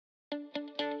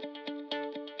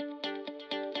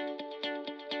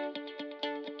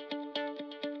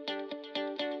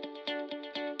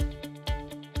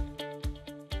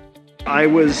I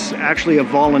was actually a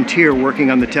volunteer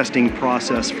working on the testing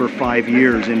process for 5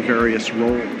 years in various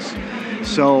roles.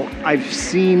 So I've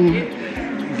seen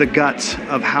the guts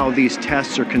of how these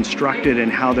tests are constructed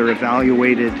and how they're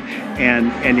evaluated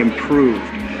and improved.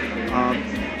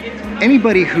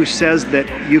 Anybody who says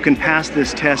that you can pass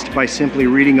this test by simply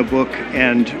reading a book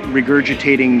and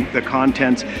regurgitating the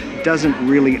contents doesn't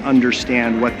really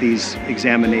understand what these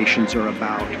examinations are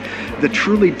about. The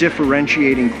truly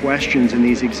differentiating questions in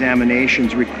these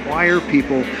examinations require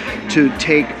people to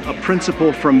take a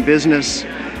principle from business,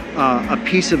 a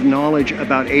piece of knowledge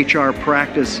about HR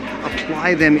practice,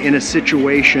 apply them in a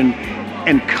situation,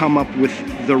 and come up with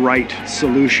the right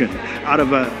solution out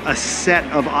of a set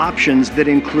of options that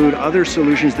include other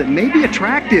solutions that may be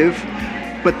attractive,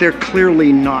 but they're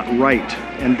clearly not right,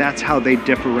 and that's how they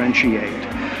differentiate.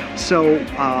 So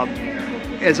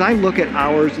as I look at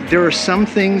ours, there are some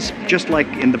things, just like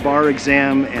in the bar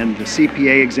exam and the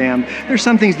CPA exam, there's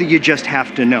some things that you just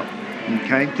have to know,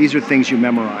 okay? These are things you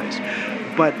memorize.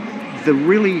 But the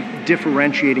really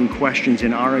differentiating questions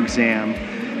in our exam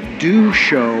do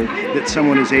show that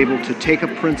someone is able to take a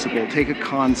principle, take a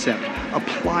concept,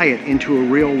 apply it into a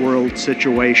real-world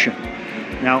situation.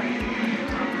 Now,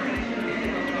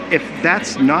 if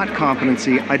that's not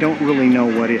competency, I don't really know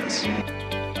what is.